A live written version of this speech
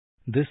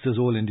This is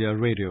All India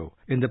Radio.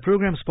 In the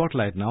program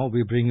Spotlight now,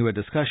 we bring you a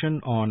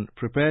discussion on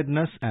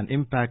preparedness and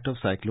impact of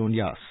Cyclone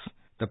Yaas.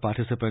 The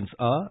participants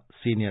are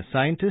Senior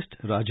Scientist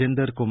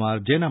Rajendra Kumar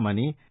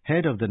Jenamani,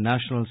 Head of the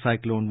National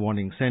Cyclone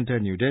Warning Centre,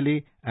 New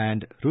Delhi,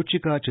 and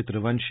Ruchika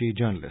Chitravanshi,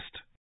 Journalist.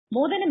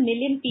 More than 1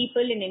 million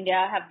people in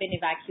India have been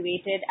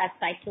evacuated as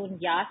Cyclone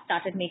Yaas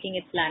started making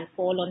its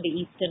landfall on the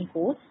eastern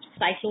coast.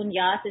 Cyclone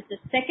Yaas is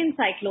the second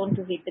cyclone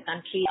to hit the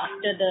country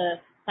after the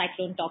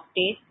Cyclone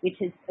Tauktae, which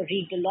has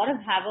wreaked a lot of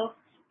havoc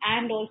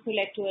and also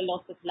led to a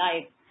loss of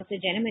life. Mr.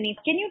 Jenamani,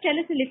 can you tell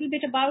us a little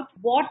bit about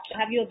what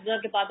have you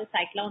observed about the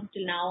cyclone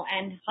till now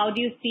and how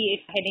do you see it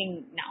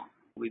heading now?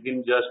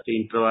 Within just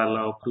interval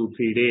of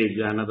 2-3 days,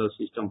 another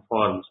system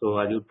formed. So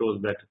as you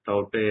told that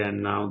Tauktae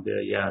and now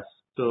the Yaas.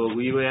 So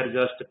we were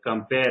just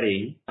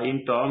comparing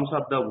in terms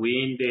of the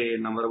wind.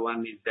 Number one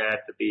is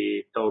that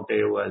the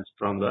Tauktae was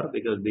stronger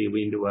because the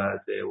wind was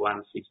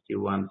 160,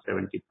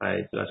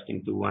 175,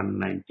 gusting to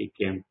 190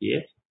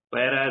 kmph.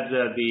 Whereas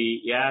the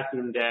Yaas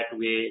in that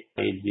way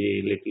is a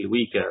little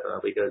weaker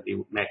because the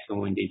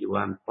maximum wind is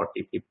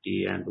 140,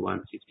 50 and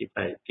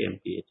 165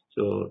 kmph.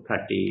 So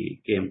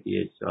 30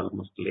 kmph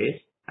almost less.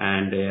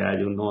 And as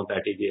you know,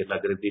 that is a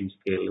logarithm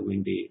scale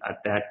windy. At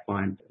that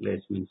point,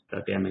 less means the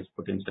damage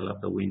potential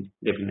of the wind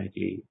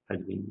definitely has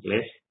been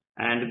less.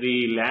 And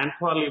the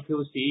landfall, if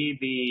you see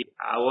the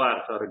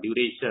hours or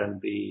duration,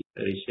 the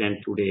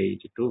recent today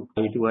it took,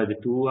 it was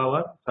 2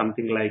 hours,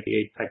 something like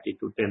 8:30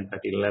 to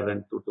 10:30,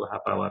 11 to 2.5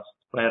 hours.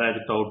 Whereas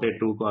Tauktae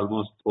took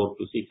almost 4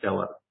 to 6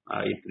 hours.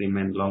 It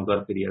remained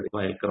longer period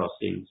while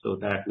crossing. So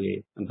that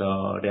way,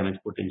 the damage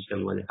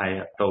potential was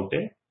higher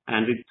Tauktae.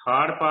 And the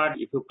third part,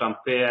 if you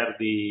compare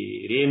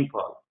the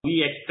rainfall,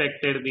 we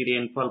expected the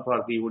rainfall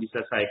for the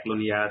Odisha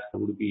cyclone Yaas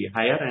would be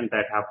higher, and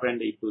that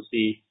happened. If you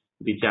see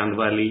the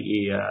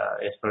Chandwali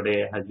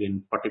yesterday has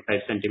been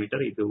 45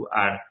 centimeter. If you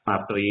add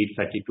after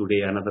 8:30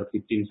 today another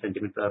 15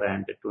 centimeter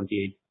and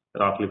 28,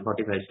 roughly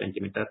 45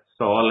 centimeter.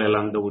 So all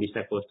along the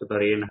Odisha coast, the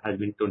rain has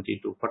been 20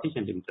 to 40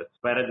 centimeters.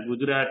 Whereas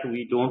Gujarat,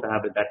 we don't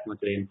have that much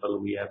rainfall.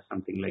 We have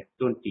something like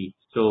 20.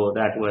 So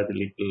that was a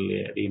little,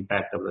 the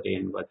impact of the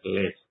rain was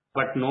less.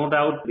 But no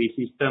doubt the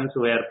systems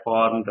were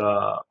formed,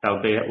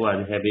 Tauktae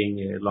was having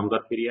a longer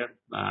period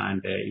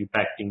and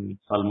impacting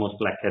almost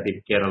like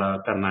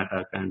Kerala,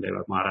 Karnataka and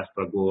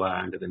Maharashtra, Goa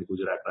and then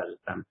Gujarat,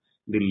 Rajasthan,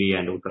 Delhi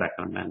and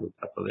Uttarakhand and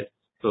Uttar Pradesh.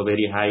 So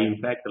very high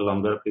impact, a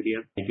longer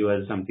period. It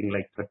was something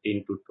like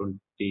 13 to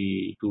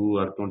 22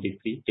 or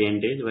 23, 10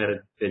 days,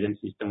 whereas present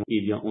system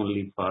is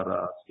only for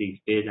 6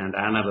 days and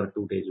another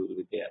 2 days will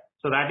be there.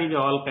 So that is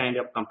all kind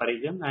of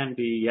comparison. And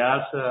the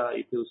Yaas,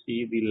 if you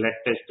see the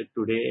latest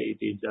today,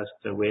 it is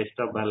just west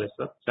of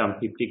Baleshwar, some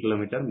 50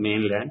 kilometer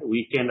mainland,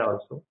 weekend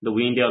also. The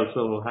wind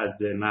also has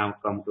now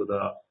come to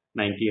the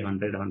 90,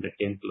 100,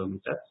 110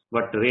 kilometers.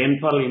 But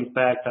rainfall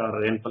impact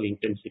or rainfall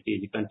intensity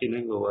is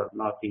continuing over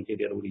north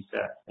interior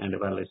Odisha and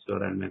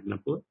Baleshwar and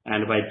Medinapur.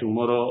 And by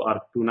tomorrow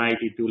or tonight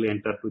it will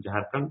enter to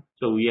Jharkhand.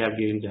 So we have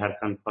given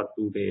Jharkhand for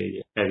 2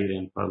 days heavy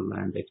rainfall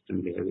and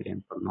extremely heavy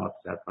rainfall north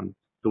Jharkhand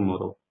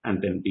tomorrow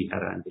and then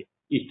Bihar and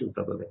East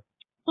Uttar Pradesh.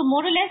 So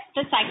more or less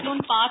the cyclone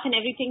path and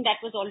everything that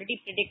was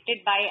already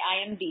predicted by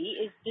IMD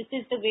this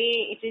is the way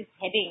it is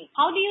heading.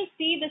 How do you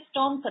see the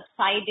storm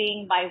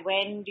subsiding? By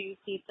when do you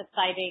see it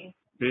subsiding?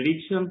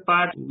 Prediction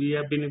part, we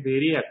have been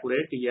very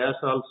accurate. Yes,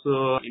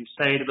 also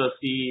inside the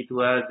sea, it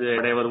was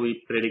whatever we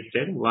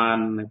predicted,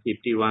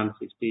 150,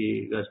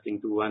 160,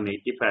 gusting to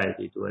 185,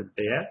 it was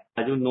there.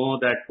 As you know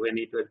that when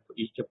it was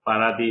east of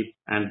Paradip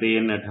and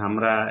then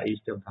Dhamra,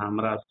 east of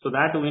Dhamra, so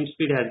that wind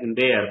speed has been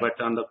there. But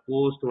on the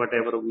coast,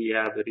 whatever we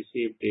have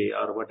received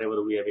or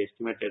whatever we have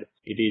estimated,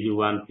 it is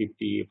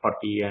 150,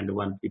 40 and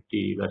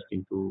 150,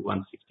 gusting to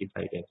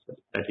 165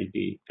 actually. That is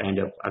the kind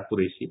of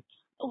accuracy.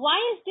 Why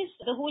is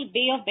the whole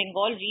Bay of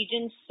Bengal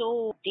region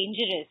so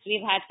dangerous?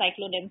 We've had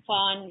Cyclone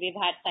Amphan, we've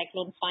had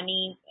Cyclone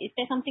Fani. Is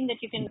there something that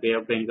you can... Bay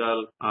of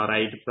Bengal,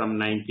 right from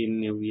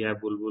 19, we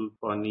have Bulbul,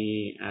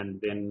 Fani, and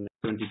then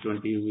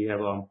 2020 we have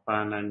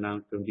Amphan, and now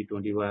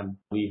 2021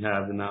 we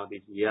have now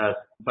this Yaas.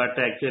 But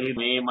actually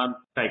May month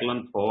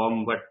cyclone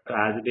form, but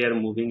as they are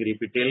moving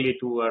repeatedly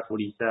towards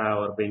Odisha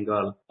or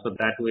Bengal, so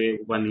that way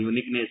one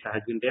uniqueness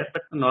has been there.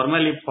 But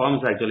normally it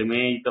forms actually.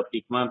 May is the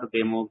peak month,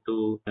 they move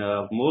to,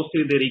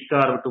 mostly they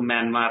recur to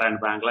Myanmar and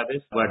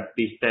Bangladesh, but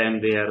this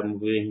time they are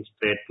moving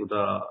straight to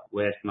the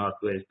west,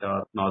 northwest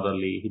or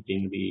northerly,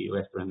 hitting the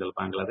West Bengal,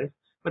 Bangladesh.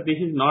 But this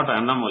is not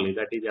anomaly,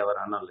 that is our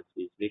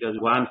analysis, because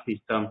one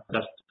system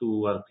just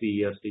 2 or 3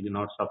 years is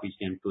not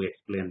sufficient to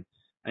explain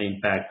the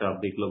impact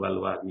of the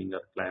global warming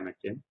or climate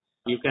change.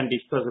 You can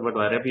discuss about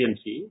Arabian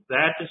Sea.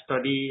 That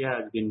study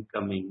has been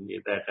coming,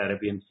 that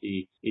Arabian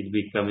Sea is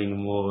becoming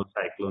more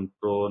cyclone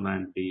prone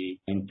and the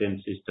intense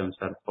systems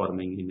are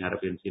forming in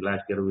Arabian Sea.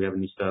 Last year we have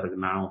Nisarg,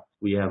 now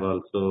we have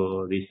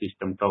also this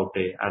system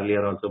Tauktae,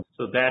 earlier also.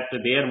 So that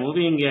they are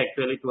moving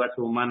actually towards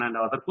Oman and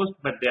other coast,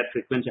 but their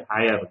frequency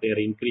higher, they are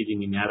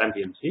increasing in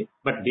Arabian Sea.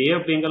 But Bay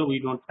of Bengal we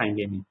don't find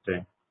any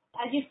trend.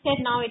 As you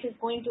said, now it is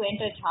going to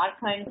enter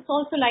Jharkhand. It's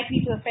also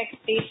likely to affect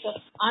states of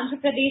Andhra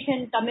Pradesh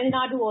and Tamil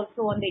Nadu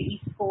also on the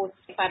east coast,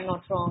 if I'm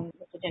not wrong,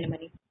 Mr.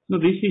 Janamani. No,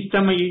 this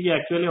system is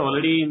actually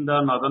already in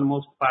the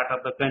northernmost part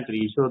of the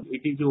country. So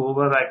it is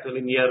over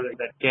actually near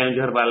that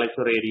Keonjhar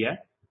Baleshwar area.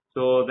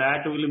 So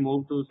that will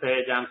move to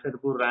say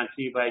Jamshedpur,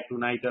 Ranchi by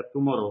tonight or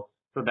tomorrow.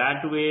 So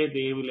that way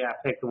they will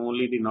affect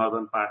only the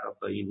northern part of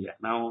the India.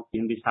 Now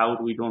in the south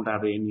we don't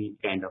have any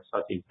kind of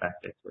such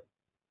impact actually.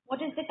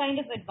 What is the kind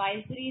of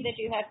advisory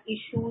that you have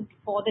issued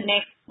for the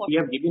next? We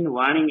have given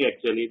warning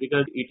actually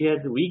because it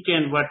has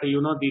weakened, but the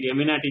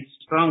remnant is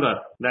stronger.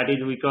 That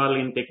is we call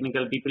in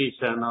technical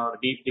depression or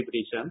deep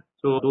depression.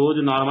 So those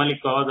normally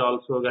cause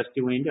also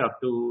gusty wind up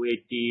to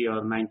 80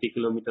 or 90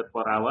 kilometers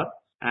per hour.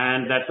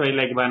 And that's why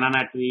like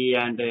banana tree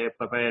and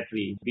papaya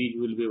tree, these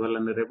will be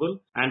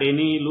vulnerable. And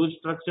any loose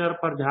structure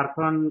for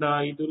Jharkhand,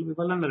 it will be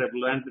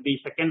vulnerable. And the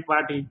second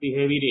part is the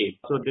heavy rain.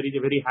 So there is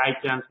a very high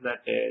chance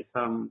that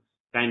some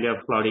kind of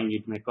flooding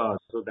it may cause.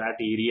 So that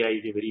area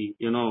is a very,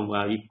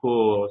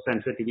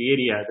 eco-sensitive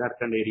area,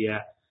 Jharkhand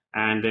area.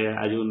 And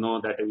as you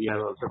know that we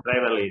have also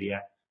tribal area.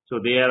 So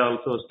they are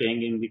also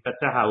staying in the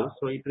Kacha house.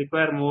 So it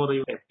requires more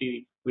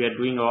safety. We are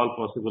doing all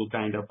possible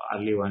kind of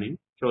early warning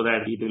so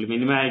that it will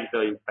minimize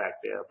the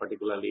impact,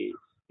 particularly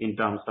in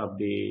terms of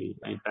the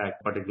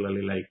impact,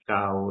 particularly like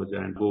cows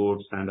and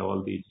goats and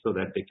all these, so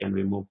that they can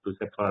be moved to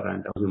safer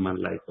and human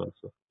life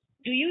also.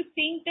 Do you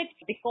think that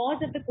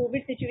because of the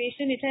COVID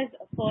situation, it has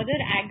further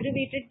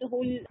aggravated the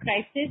whole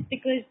crisis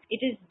because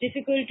it is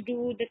difficult to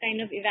do the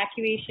kind of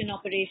evacuation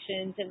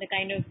operations and the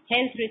kind of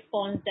health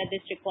response that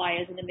this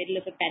requires in the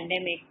middle of a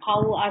pandemic?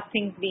 How are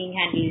things being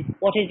handled?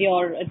 What is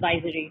your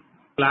advisory?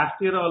 Last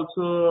year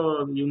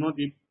also,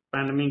 the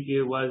pandemic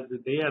was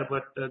there,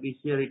 but this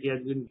year it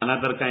has been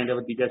another kind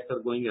of disaster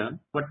going on.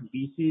 But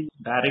this is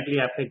directly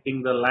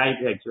affecting the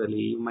life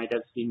actually. You might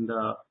have seen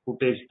the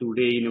footage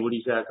today in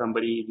Odisha.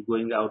 Somebody is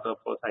going out of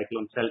a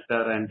cyclone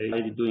shelter and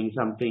is doing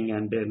something,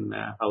 and then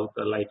how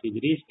the life is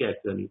risked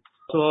actually.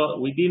 So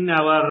within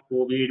our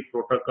COVID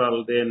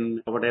protocol, then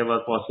whatever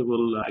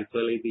possible,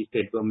 actually the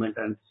state government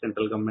and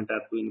central government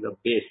are doing the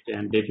best.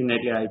 And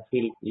definitely I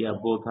feel,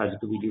 both has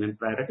to be given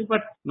priority.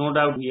 But no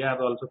doubt we have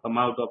also come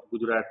out of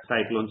Gujarat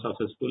cyclone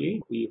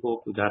successfully. We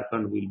hope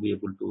Jharkhand will be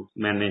able to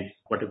manage,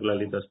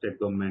 particularly the state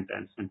government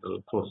and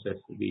central forces,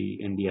 the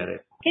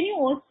NDRF. Can you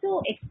also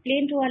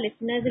explain to our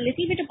listeners a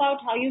little bit about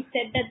how you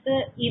said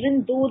that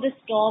even though the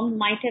storm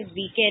might have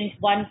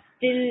weakened, one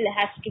still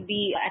has to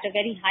be at a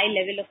very high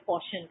level of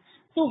caution.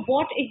 So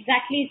what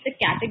exactly is the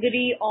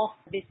category of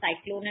this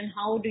cyclone and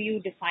how do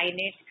you define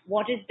it?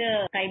 What is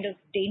the kind of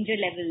danger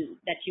level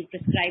that you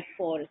prescribe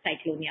for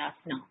Cyclone Yaas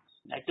now?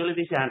 Actually,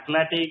 this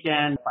Atlantic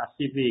and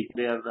Pacific,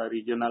 they are the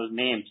regional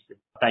names.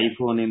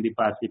 Typhoon in the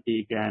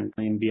Pacific and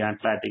in the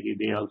Atlantic,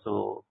 they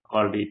also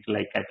called it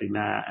like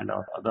Katrina and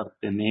other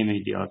name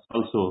areas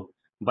also.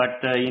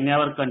 But in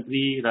our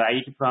country,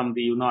 right from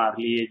the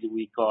early age,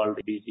 we called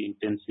this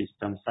intense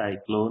system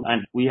cyclone,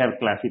 and we have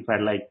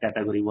classified like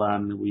category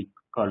 1. We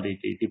called it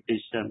a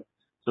depression.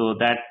 So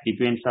that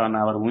depends on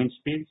our wind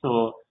speed.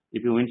 So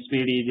if your wind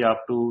speed is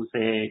up to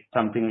say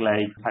something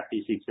like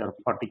 36 or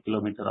 40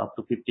 kilometer up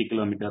to 50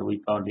 kilometer,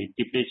 we call it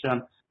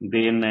depression.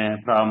 Then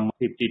from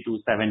 50 to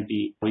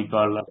 70, we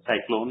call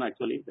cyclone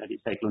actually, that is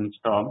cyclonic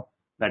storm.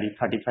 That is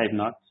 35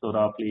 knots. So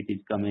roughly it is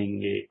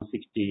coming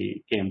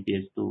 60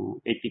 kmph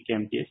to 80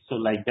 kmph. So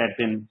like that,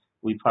 then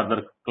we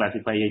further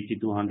classify 80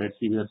 to 100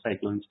 severe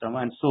cyclonic storm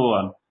and so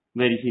on.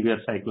 Very severe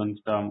cyclonic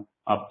storm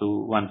up to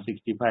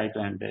 165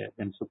 and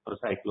then super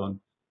cyclone.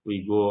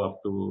 We go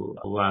up to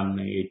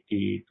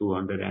 180,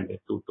 200 and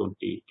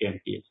 220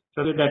 kmph.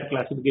 So that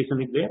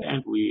classification is there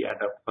and we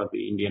adapt for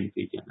the Indian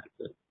region as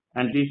well.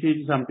 And this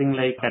is something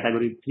like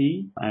category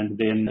 3 and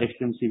then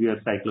extreme severe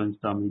cyclone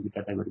storm is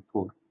category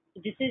 4.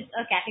 This is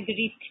a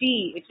category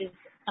 3, which is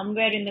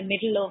somewhere in the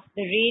middle of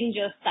the range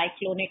of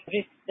cyclonic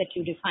risks that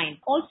you define.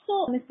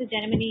 Also, Mr.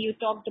 Janamani, you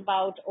talked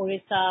about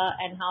Orissa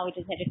and how it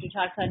is headed to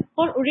Jharkhand.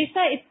 For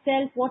Orissa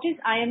itself, what is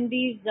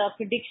IMD's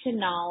prediction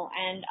now,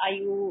 and are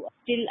you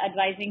still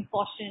advising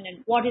caution,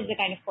 and what is the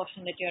kind of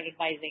caution that you're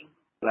advising?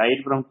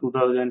 Right from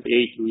 2008,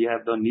 we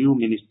have the new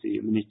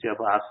Ministry of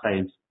Earth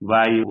Science.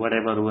 Why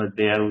whatever was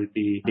there with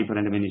the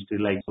different ministry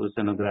like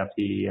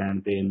oceanography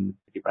and then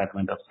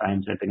Department of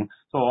Science and Technology.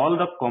 So all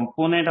the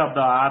component of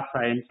the Earth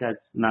Science has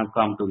now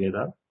come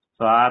together.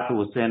 So Earth,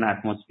 ocean,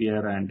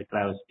 atmosphere and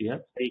cryosphere.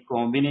 The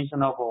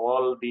combination of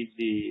all these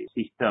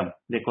systems,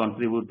 they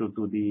contribute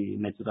to the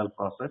natural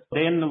process.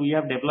 Then we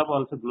have developed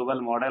also global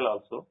model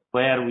also,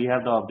 where we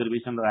have the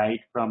observation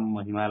right from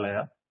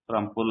Himalaya,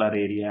 from polar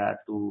area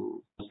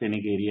to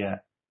oceanic area.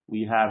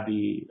 We have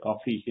the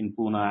office in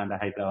Pune and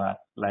Hyderabad,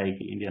 like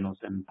Indian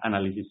Ocean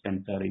Analysis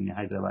Center in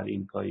Hyderabad,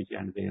 in Kochi,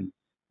 and then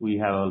we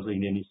have also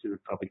Indian Institute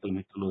of Tropical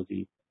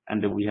Meteorology,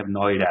 and then we have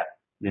Noida,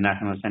 the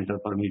National Center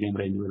for Medium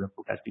Range Weather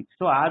Forecasting.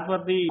 So as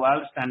per the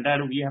world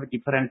standard, we have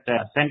different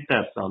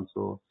centers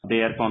also. They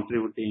are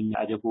contributing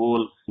as a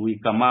whole. We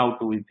come out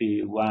with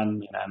the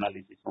one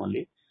analysis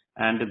only.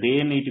 and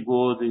then it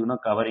goes,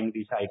 covering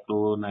the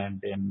cyclone and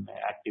then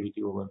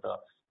activity over the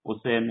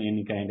ocean,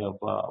 any kind of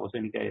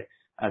oceanic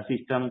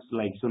systems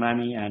like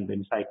tsunami, and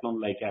then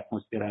cyclone like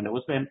atmosphere and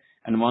ocean,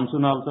 and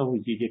monsoon also,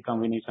 which is a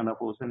combination of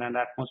ocean and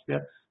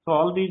atmosphere. So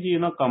all these,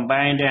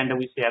 combined, and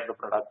we share the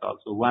product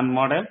also. One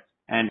model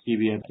and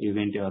severe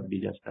event or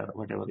disaster,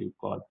 whatever you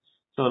call.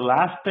 So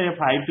last 5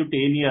 to 10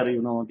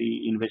 years,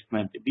 the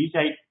investment. This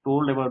I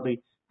told about the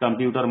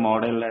computer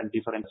model and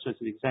different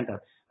specific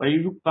center. But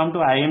if you come to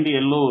IMD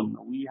alone,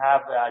 we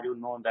have, as you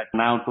know, that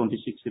now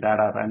 26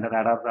 radar, and the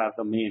radars are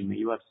the main.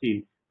 You have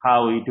seen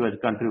how it was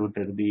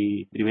contributed,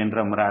 the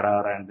Trivandrum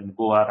radar and then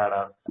Goa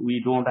radar.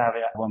 We don't have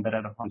a Bombay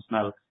radar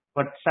functional,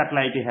 but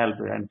satellite helped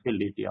and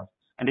filled it up.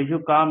 And if you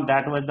come,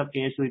 that was the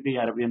case with the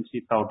Arabian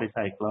Sea Taute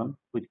cyclone,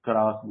 which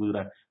crossed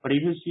Gujarat. But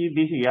if you see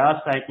this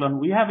Yaas cyclone,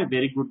 we have a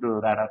very good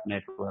radar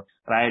network,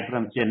 right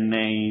from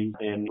Chennai,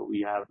 then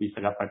we have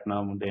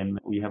Visakhapatnam, then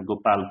we have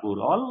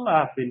Gopalpur, all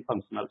have been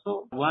functional.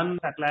 So one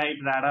satellite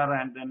radar,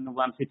 and then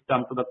once it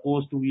comes to the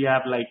coast, we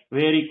have like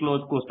very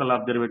close coastal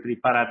observatory,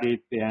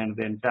 Paradip, and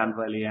then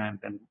Chandvali, and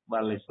then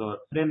Baleshwar.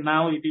 Then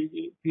now it is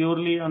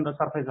purely on the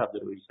surface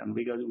observation,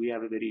 because we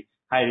have a very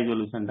high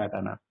resolution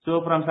data now.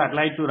 So from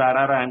satellite to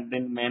radar and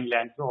then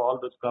mainland, so all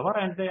those cover.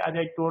 And as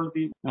I told,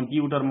 the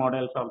computer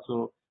models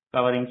also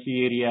covering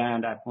sea area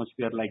and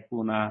atmosphere like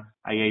Pune,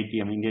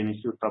 IITM, Indian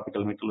Institute of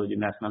Tropical Meteorology,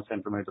 National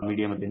Center for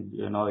Medium Range,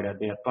 Noida,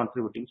 they are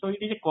contributing. So it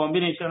is a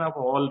combination of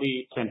all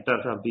the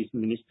centers of this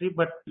ministry.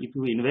 But if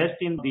you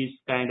invest in this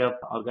kind of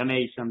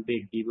organization,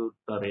 they give you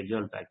the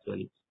result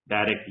actually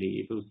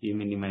directly. If you see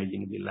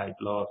minimizing the life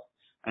loss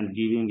and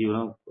giving,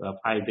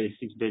 5 days,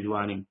 6 days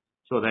warning,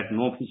 so that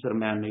no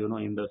fisherman,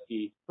 in the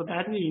sea. So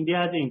that way India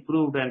has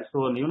improved and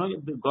so on.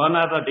 Gone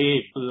are the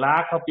days.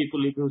 Lakh of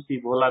people, if you see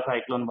Bola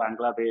cyclone,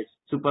 Bangladesh,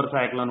 super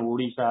cyclone,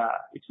 Odisha,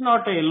 it's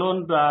not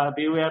alone,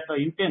 they were the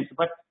intense,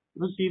 but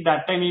you see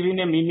that time even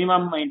a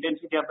minimum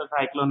intensity of the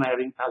cyclone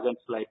having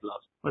thousands life loss.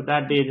 But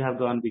that days have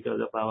gone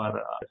because of our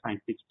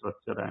scientific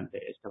structure and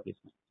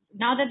establishment.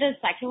 Now that the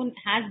cyclone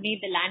has made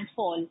the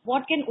landfall,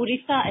 what can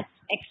Orissa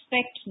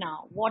expect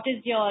now? What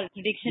is your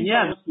prediction?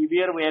 Yeah,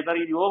 severe weather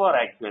is over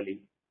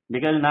actually.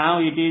 Because now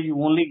it is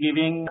only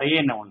giving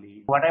rain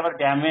only. Whatever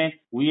damage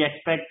we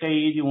expect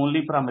is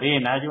only from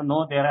rain. As you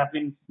know, there have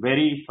been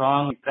very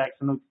strong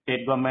interaction with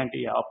state government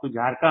up to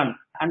Jharkhand.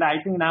 And I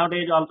think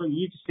nowadays also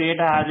each state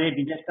has a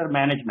disaster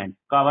management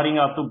covering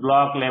up to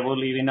block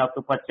level, even up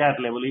to Panchayat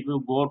level. If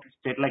you go to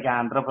state like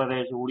Andhra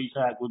Pradesh,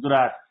 Odisha,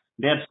 Gujarat,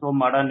 they are so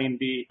modern in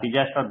the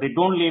disaster. They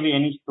don't leave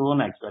any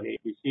stone actually.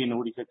 We see in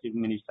Odisha Chief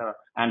Minister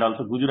and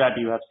also Gujarat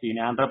you have seen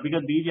Andhra,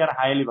 because these are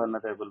highly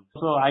vulnerable.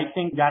 So I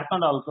think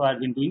Jharkhand also has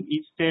been doing,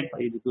 each state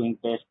is doing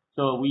best.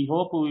 So we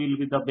hope we will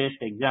be the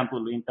best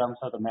example in terms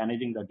of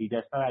managing the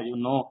disaster. As you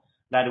know,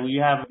 that we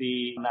have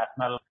the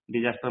National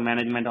Disaster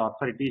Management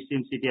Authority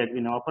since it has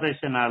been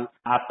operational.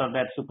 After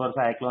that super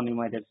cyclone, you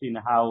might have seen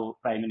how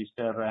Prime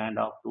Minister and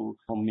up to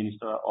Home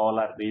Minister all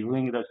are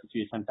reviewing the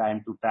situation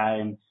time to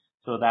time.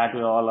 So that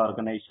way all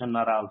organizations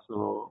are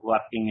also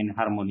working in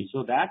harmony.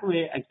 So that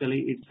way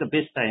actually it's the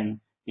best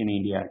time in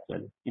India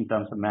actually in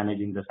terms of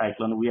managing the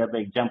cyclone. We are the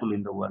example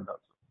in the world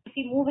also. If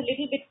we move a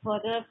little bit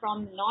further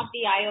from not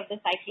the eye of the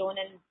cyclone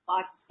and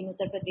parts in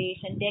Uttar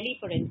Pradesh and Delhi,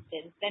 for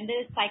instance, when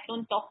the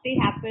cyclone Taukte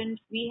happened,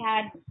 we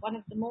had one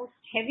of the most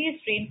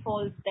heaviest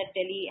rainfalls that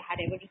Delhi had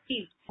ever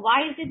received.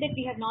 Why is it that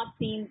we have not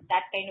seen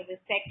that kind of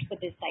effect for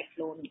this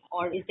cyclone,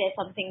 or is there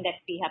something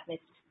that we have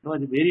missed? It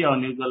was a very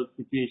unusual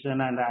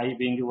situation, and I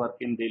being work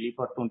in Delhi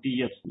for 20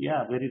 years.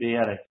 Yeah, very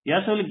rare.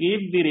 Yes, will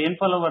give the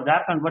rainfall over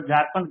Jharkhand, but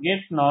Jharkhand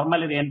gets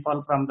normally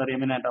rainfall from the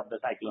remnant of the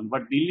cyclone,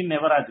 but Delhi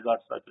never has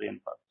got such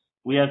rainfall.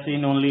 We have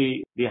seen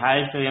only the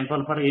highest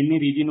rainfall for any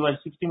region was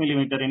 60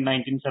 millimeter in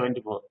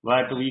 1974,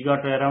 but we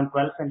got around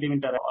 12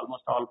 centimeter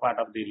almost all part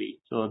of Delhi.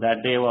 So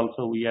that day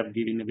also we have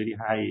given a very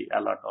high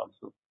alert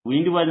also.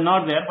 Wind was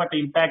not there, but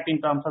impact in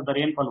terms of the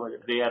rainfall was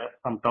there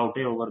from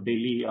Taute over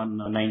Delhi on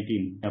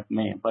 19th of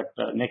May. But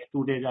next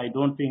 2 days, I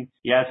don't think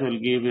Yaas will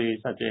give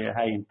such a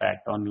high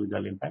impact,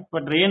 unusual impact.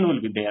 But rain will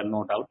be there,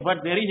 no doubt.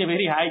 But there is a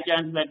very high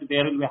chance that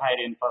there will be high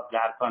rain for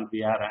Jharkhand,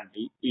 Bihar and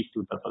East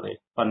Uttar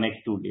Pradesh for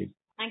next 2 days.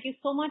 Thank you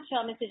so much,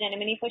 Mr.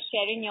 Janamani, for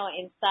sharing your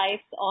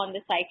insights on the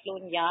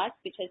cyclone Yaas,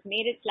 which has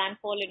made its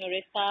landfall in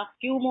Orissa.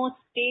 Few more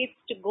states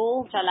to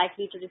go which are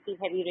likely to receive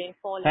heavy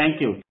rainfall. Thank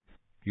you.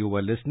 You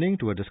were listening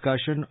to a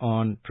discussion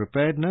on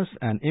preparedness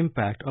and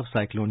impact of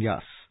Cyclone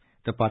Yaas.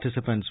 The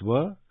participants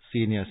were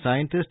Senior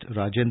Scientist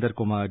Rajendra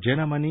Kumar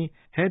Jenamani,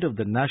 Head of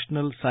the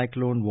National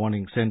Cyclone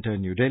Warning Center,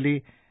 New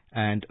Delhi,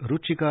 and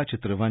Ruchika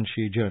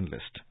Chitravanshi,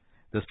 Journalist.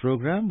 This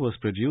program was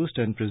produced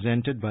and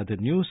presented by the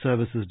News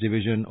Services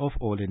Division of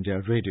All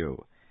India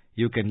Radio.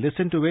 You can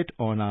listen to it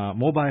on our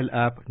mobile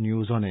app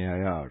News on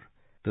AIR.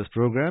 This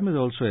program is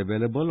also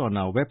available on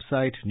our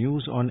website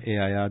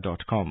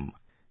newsonair.com.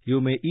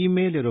 You may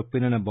email your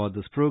opinion about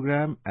this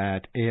program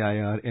at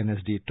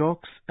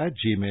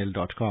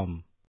airnsdtalks@gmail.com.